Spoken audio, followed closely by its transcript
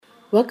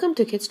Welcome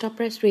to Kids Top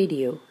Press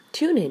Radio.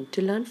 Tune in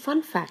to learn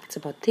fun facts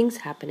about things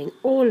happening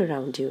all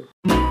around you.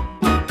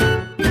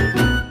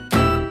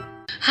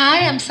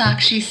 Hi, I'm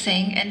Sakshi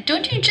Singh, and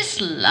don't you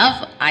just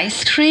love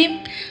ice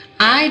cream?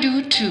 I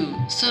do too.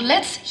 So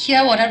let's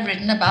hear what I've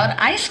written about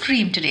ice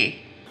cream today.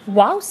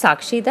 Wow,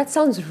 Sakshi, that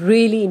sounds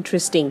really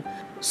interesting.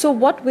 So,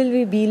 what will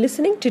we be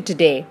listening to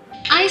today?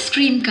 Ice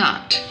cream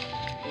cart.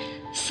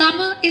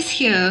 Summer is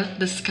here,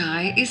 the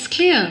sky is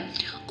clear.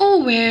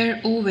 Oh,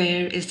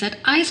 where is that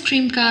ice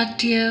cream cart,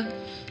 dear?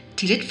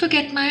 Did it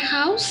forget my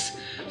house?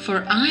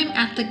 For I'm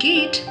at the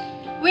gate.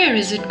 Where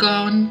is it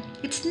gone?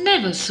 It's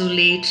never so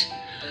late.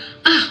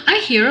 Ah, I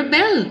hear a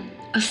bell,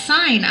 a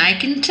sign I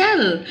can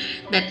tell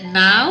that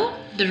now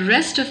the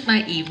rest of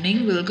my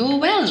evening will go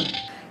well.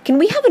 Can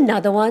we have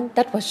another one?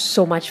 That was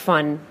so much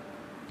fun.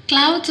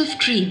 Clouds of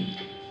cream.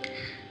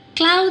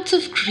 Clouds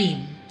of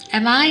cream.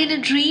 Am I in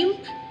a dream?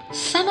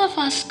 Some of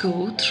us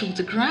go through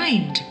the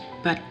grind,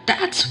 but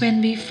that's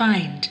when we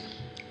find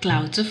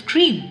clouds of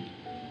cream.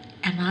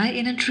 Am I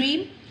in a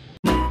dream?